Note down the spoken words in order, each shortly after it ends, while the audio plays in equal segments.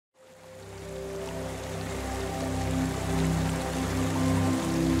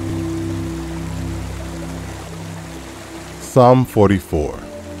Psalm 44.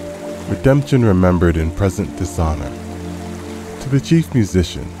 Redemption remembered in present dishonor. To the chief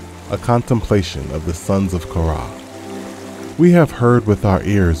musician, a contemplation of the sons of Korah. We have heard with our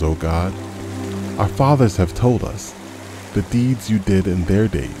ears, O God. Our fathers have told us the deeds you did in their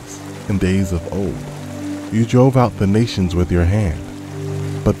days, in days of old. You drove out the nations with your hand,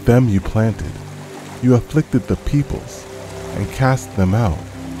 but them you planted. You afflicted the peoples and cast them out,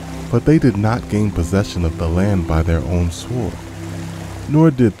 but they did not gain possession of the land by their own sword,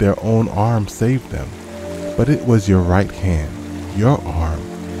 nor did their own arm save them, but it was your right hand, your arm,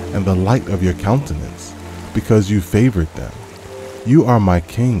 and the light of your countenance, because you favored them. You are my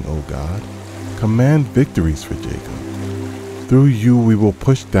king, O God. Command victories for Jacob. Through you we will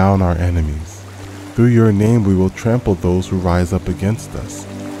push down our enemies. Through your name we will trample those who rise up against us.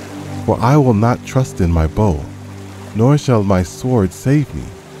 For I will not trust in my bow, nor shall my sword save me.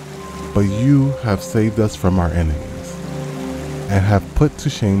 But you have saved us from our enemies, and have put to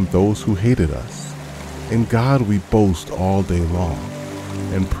shame those who hated us. In God we boast all day long,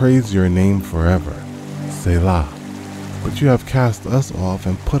 and praise your name forever. Selah. But you have cast us off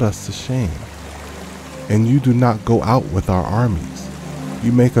and put us to shame. And you do not go out with our armies.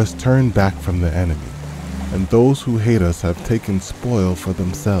 You make us turn back from the enemy, and those who hate us have taken spoil for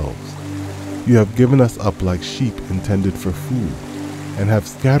themselves. You have given us up like sheep intended for food, and have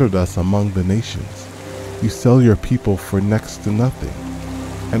scattered us among the nations. You sell your people for next to nothing,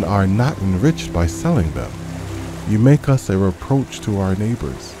 and are not enriched by selling them. You make us a reproach to our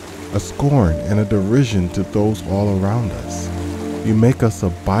neighbors, a scorn and a derision to those all around us. You make us a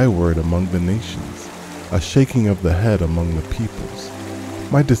byword among the nations, a shaking of the head among the peoples.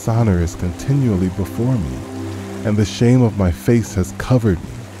 My dishonor is continually before me, and the shame of my face has covered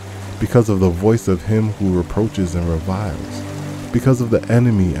me, because of the voice of him who reproaches and reviles, because of the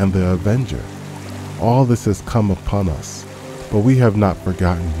enemy and the avenger. All this has come upon us, but we have not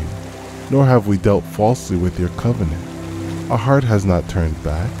forgotten you, nor have we dealt falsely with your covenant. Our heart has not turned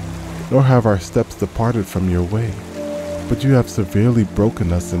back, nor have our steps departed from your way. But you have severely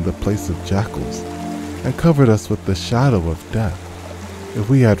broken us in the place of jackals, and covered us with the shadow of death. If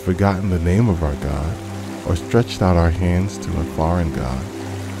we had forgotten the name of our God, or stretched out our hands to a foreign God,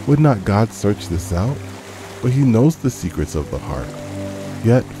 would not God search this out? But he knows the secrets of the heart.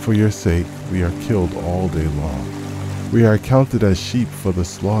 Yet for your sake we are killed all day long. We are counted as sheep for the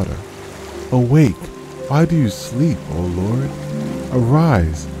slaughter. Awake, why do you sleep, O Lord?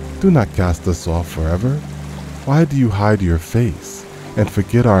 Arise, do not cast us off forever. Why do you hide your face, and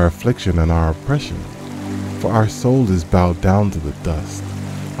forget our affliction and our oppression? For our soul is bowed down to the dust,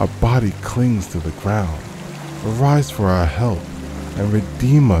 our body clings to the ground. Arise for our help, and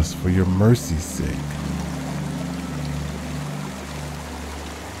redeem us for your mercy's sake.